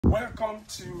Welcome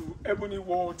to Ebony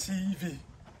World TV.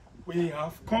 We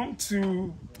have come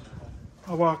to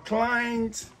our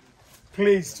client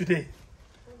place today.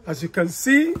 As you can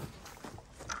see,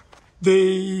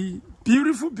 the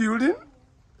beautiful building.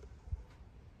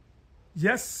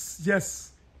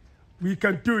 Yes, we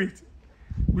can do it.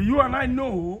 You and I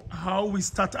know how we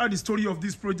start, how the story of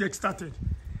this project started.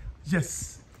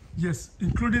 Yes,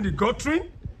 including the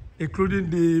guttering, including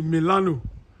the Milano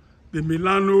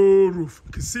roof.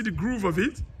 You can see the groove of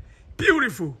it.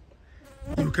 Beautiful.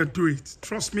 You can do it.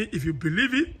 Trust me, if you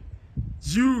believe it,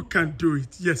 you can do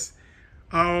it. Yes.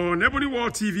 On Ebony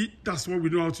World TV, that's what we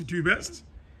know how to do best.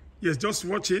 Yes, just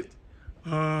watch it.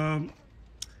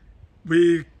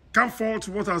 We can't fault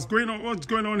what's going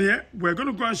on here. We're going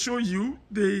to go and show you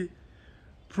the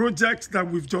project that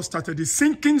we've just started, the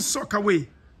sinking Soakaway.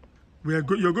 You're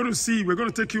going to see, we're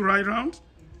going to take you right around.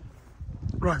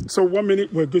 Right, so 1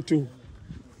 minute, we're going to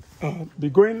be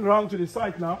going around to the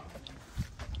site now.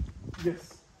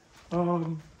 Yes.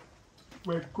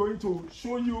 We're going to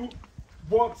show you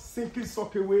what sinking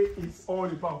Soakaway is all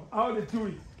about, how they do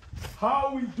it,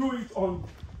 how we do it on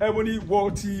Ebony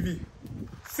World TV.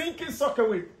 Sinking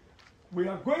Soakaway. We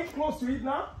are going close to it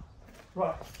now.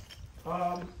 Right.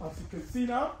 As you can see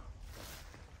now,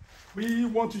 we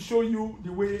want to show you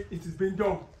the way it is being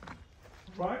done.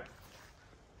 Right?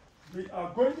 We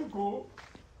are going to go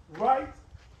right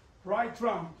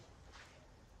round.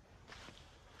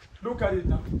 Look at it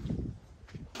now.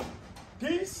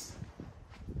 This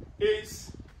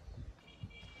is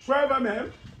 12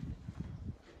 mm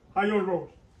iron rod.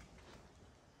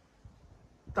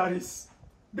 That is,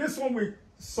 this one will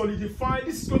solidify.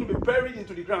 This is going to be buried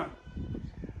into the ground.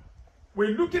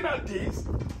 We're looking at this.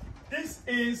 This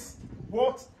is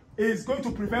what is going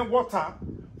to prevent water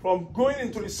from going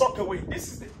into the Soakaway.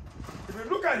 This is it. If you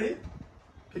look at it,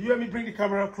 can you let me bring the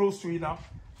camera close to it now?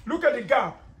 Look at the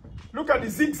gap. Look at the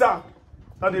zigzag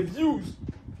that they've used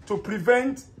to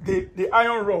prevent the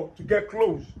iron rod to get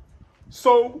close.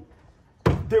 So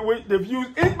they've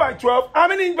used inch by 12. How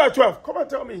many inch by 12? Come and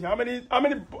tell me. How many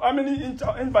inch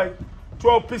by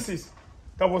 12 pieces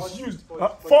that was used?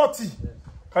 40.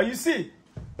 Can you see?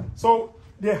 So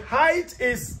the height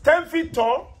is 10 feet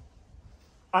tall,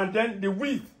 and then the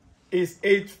width is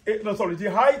the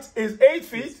height is 8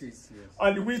 feet, yes.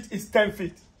 And the width is 10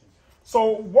 feet.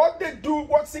 So what they do,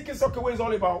 what sinking Soakaway is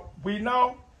all about, we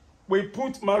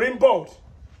put marine board.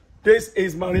 This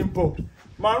is marine board.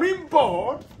 Marine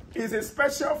board is a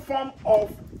special form of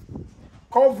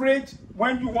coverage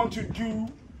when you want to do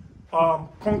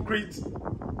concrete, do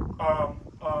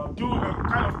a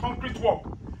kind of concrete work,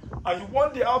 and you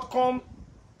want the outcome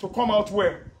to come out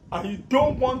well, and you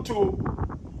don't want to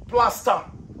plaster.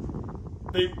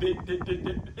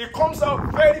 It comes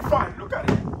out very fine. Look at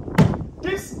it.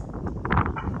 This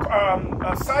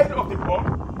side of the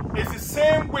board is the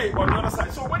same way on the other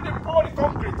side. So when they pour the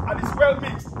concrete and it's well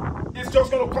mixed, it's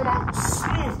just going to come out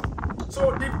smooth.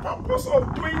 So the purpose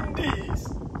of doing this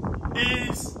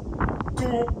is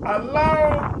to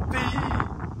allow the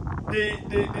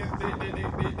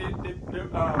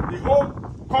whole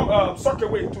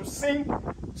Soakaway to sink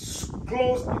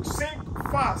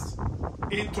fast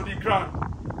into the ground.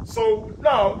 So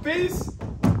now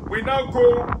we now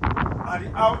go at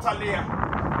the outer layer.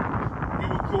 We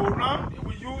will go around.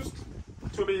 We used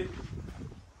to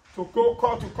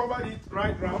cover it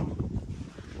right round.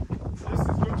 This is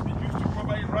going to be used to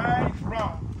cover it right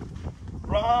round.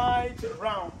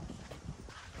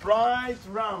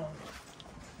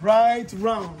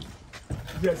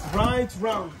 Yes, right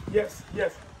round. Yes.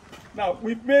 Now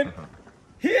we've made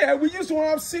here. We used to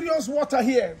have serious water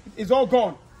here. It's all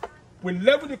gone. We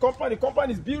level the compound. The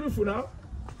compound is beautiful now.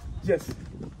 Yes,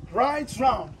 right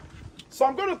round. So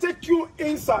I'm going to take you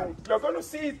inside. You're going to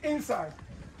see it inside.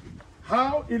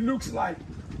 How it looks like.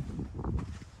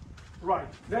 Right,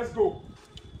 let's go.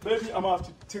 Maybe I'm going to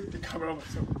have to take the camera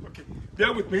myself. Okay,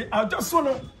 bear with me. I just want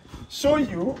to show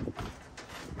you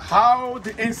how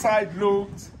the inside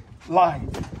looks like.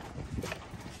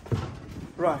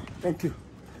 Right, thank you.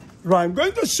 Right, I'm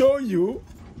going to show you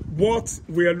what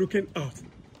we are looking at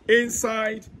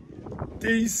inside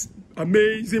this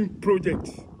amazing project.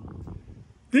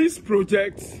 This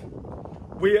project,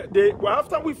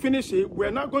 after we finish it,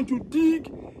 we're now going to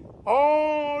dig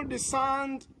all the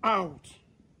sand out.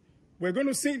 We're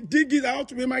going to dig it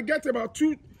out. We might get about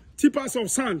 2 tippers of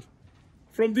sand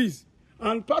from this.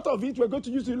 And part of it, we're going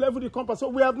to use to level the compound. So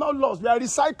we have not lost. We are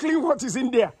recycling what is in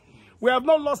there. We have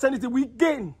not lost anything. We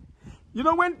gain. You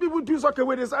know, when people do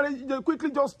Soakaway, they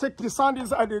quickly just take the sand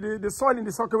inside, the soil in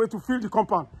the Soakaway to fill the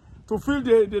compound, to fill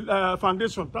the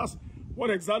foundation. That's what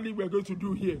exactly we're going to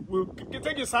do here. We'll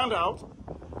take his hand out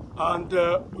and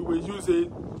we will use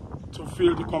it to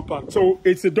fill the compound. So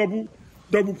it's a double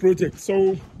project.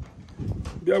 So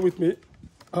bear with me.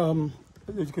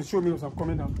 You can show me as I'm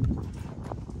coming down.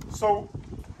 So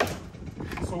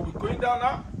we're going down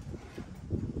now.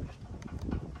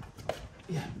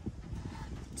 Yeah.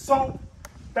 So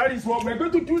that is what we're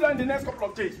going to do that in the next couple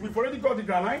of days. We've already got the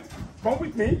granite. Come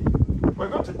with me. We're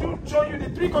going to show you the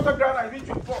 3/4 granite which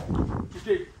we bought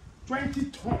today. 20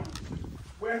 tons.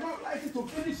 We're not likely to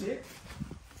finish it.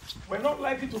 We're not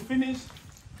likely to finish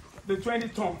the 20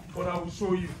 tons, but I will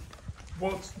show you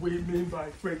what we mean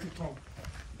by 20 tons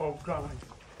of granite.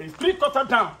 It's 3/4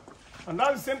 down. And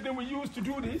that's the same thing we use to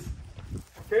do this.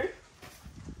 Okay?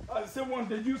 That's the same one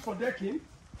they use for decking.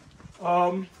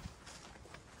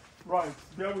 Right,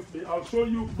 bear with me. I'll show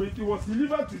you. It was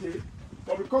delivered today,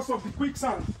 but because of the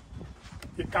quicksand,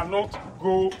 it cannot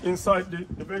go inside.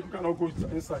 The vehicle cannot go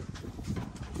inside.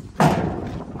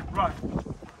 Right.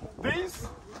 This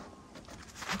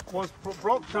was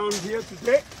brought down here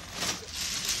today.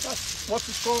 That's what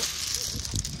is called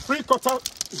 3/4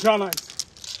 granite.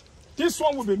 This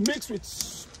one will be mixed with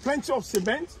plenty of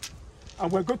cement,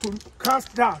 and we're going to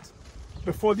cast that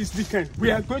before this weekend.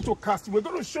 We are going to cast it. We're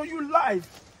going to show you live.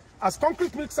 As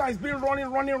concrete mixer is being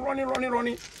running, we're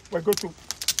going to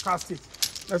cast it.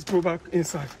 Let's go back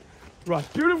inside.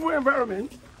 Right, beautiful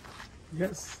environment.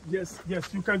 Yes,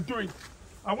 you can do it.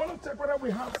 I want to check whether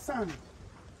we have sand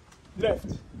left,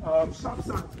 sharp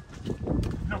sand.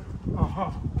 No,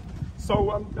 So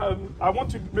I want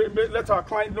to let our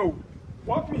client know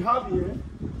what we have here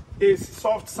is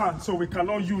soft sand, so we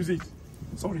cannot use it.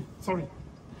 Sorry. So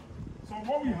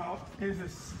what we have is a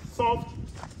soft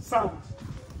sand.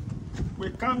 We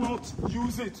cannot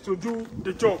use it to do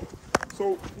the job.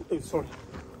 So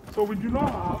we do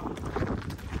not have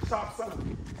sharp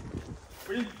sand.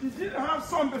 We didn't have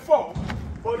some before,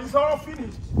 but it's all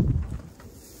finished.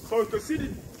 So you can see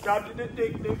that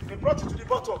they brought it to the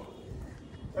bottom.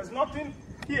 There's nothing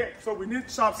here, so we need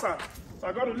sharp sand. So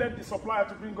I got to let the supplier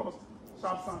to bring us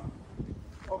sharp sand.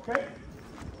 Okay?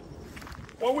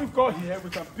 What we've got here, we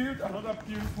can build another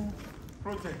beautiful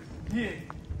project here,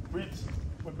 which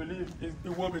we believe it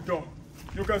will be done.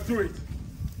 You can do it.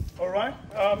 All right?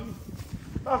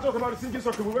 Let's talk about the sinking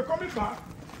socket. We're coming back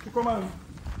to come and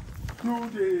do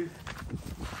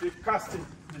the casting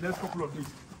the next couple of days.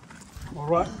 All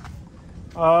right?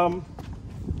 In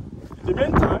the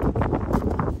meantime,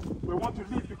 we want to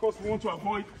leave because we want to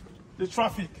avoid the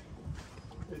traffic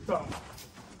in town.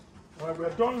 All right, we're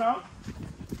done now.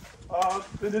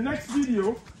 In the next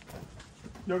video,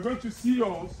 you're going to see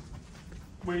us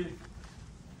with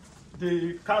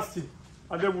the casting,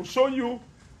 and then we'll show you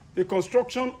the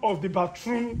construction of the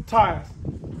bathroom tiles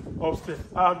upstairs.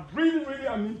 I'm really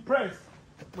am impressed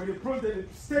with the project,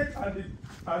 the state and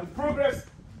the progress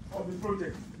of the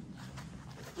project.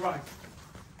 Right.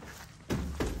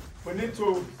 We need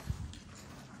to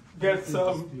get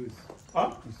some.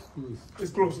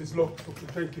 It's close. It's locked. Okay,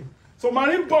 thank you. So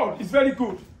marine board is very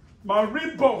good.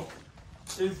 Marine board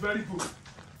is very good.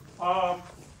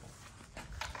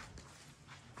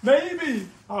 Maybe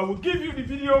I will give you the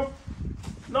video.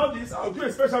 Not this. I'll do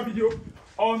a special video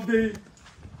on the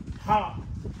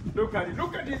Look at it.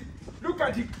 Look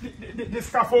at the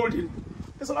scaffolding.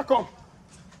 It's not come.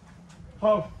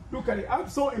 Look at it. I'm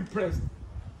so impressed.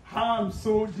 I'm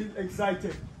so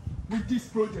excited with this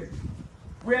project.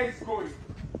 Where it's going.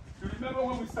 You remember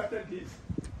when we started this?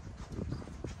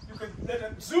 You can let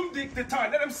them zoom the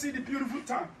tank. Let them see the beautiful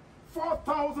tank.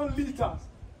 4,000 liters.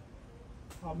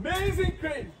 Amazing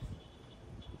crane.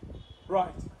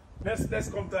 Right. Let's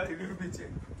come down a little bit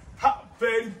here.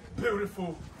 Very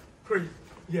beautiful crane.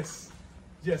 Yes.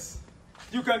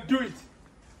 You can do it.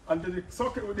 And the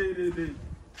socket with the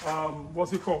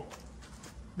what's it called?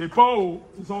 The bow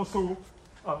is also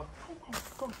come.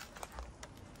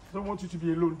 I don't want you to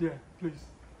be alone there, please.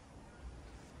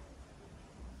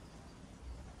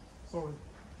 Sorry.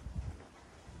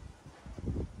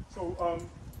 So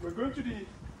we're going to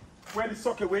where the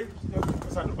Soakaway,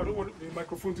 because I don't want the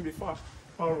microphone to be far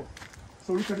off.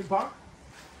 So look at the back.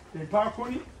 The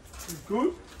balcony is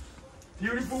good.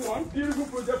 Beautiful one. Beautiful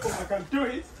project. I can do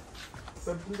it. It's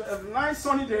a nice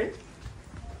sunny day.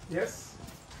 Yes.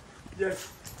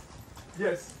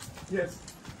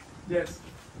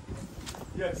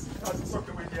 That's the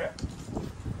Soakaway there.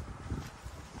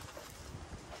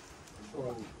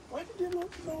 Why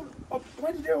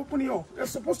did they open it off? There's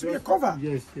supposed to be a cover.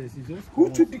 Yes. Who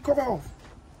took the cover off?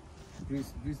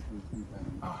 This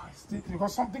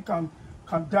because something can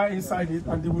can die inside it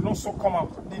and they will not so come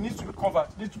out. They need to be covered,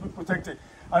 need to be protected.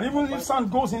 And even if sand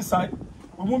goes inside,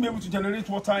 we won't be able to generate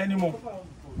water anymore.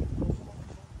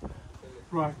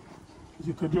 Right.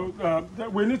 You could do,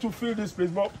 we need to fill this place,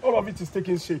 but all of it is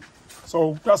taking shape.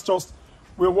 So that's just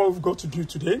what we've got to do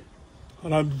today.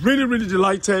 And I'm really, really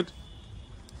delighted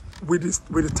with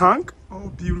the tank. Oh,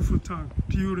 beautiful tank.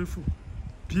 Beautiful.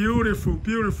 Beautiful,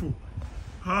 beautiful.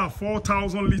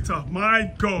 4,000 liters.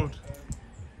 My God.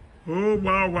 Oh,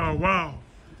 wow, wow, wow.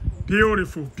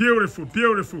 Beautiful, beautiful,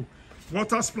 beautiful.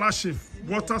 Water splashing.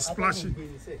 Water splashing.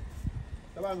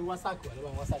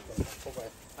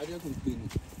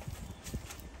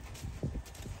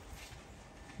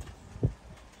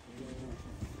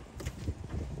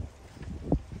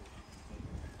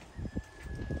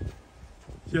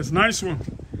 Yes, nice one.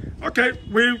 Okay,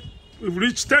 we've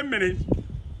reached 10 minutes.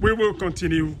 We will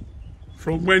continue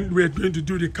from when we're going to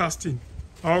do the casting.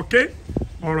 Okay?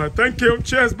 All right, thank you.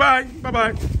 Cheers, bye.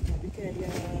 Bye-bye.